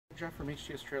Jeff from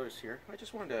HTS Trailers here. I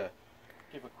just wanted to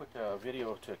give a quick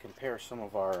video to compare some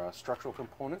of our structural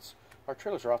components. Our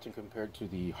trailers are often compared to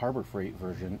the Harbor Freight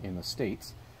version in the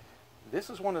States. This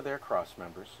is one of their cross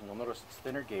members, and you'll notice it's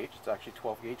thinner gauge. It's actually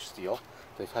 12 gauge steel.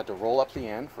 They've had to roll up the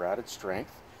end for added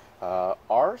strength.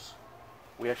 Ours,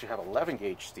 we actually have 11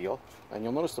 gauge steel, and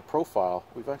you'll notice the profile.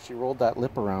 We've actually rolled that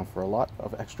lip around for a lot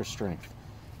of extra strength.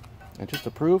 And just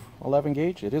to prove 11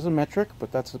 gauge, it is a metric,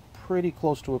 but that's a pretty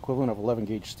close to equivalent of 11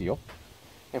 gauge steel.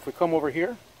 And if we come over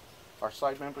here, our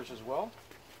side members as well,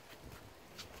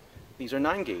 these are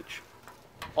 9 gauge,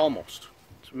 almost.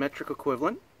 It's metric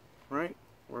equivalent, right?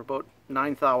 We're about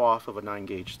 9 thou off of a 9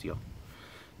 gauge steel.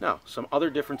 Now, some other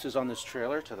differences on this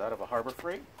trailer to that of a Harbor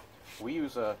Freight. We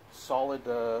use a solid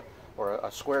or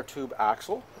a square tube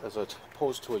axle as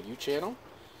opposed to a U-channel.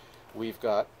 We've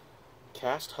got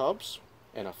cast hubs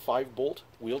and a 5-bolt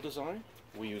wheel design.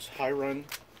 We use high-run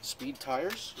speed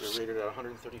tires. They're rated at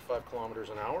 135 kilometers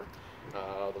an hour.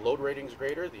 The load rating is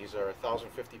greater. These are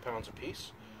 1,050 pounds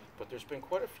apiece. But there's been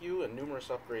quite a few and numerous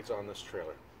upgrades on this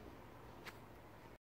trailer.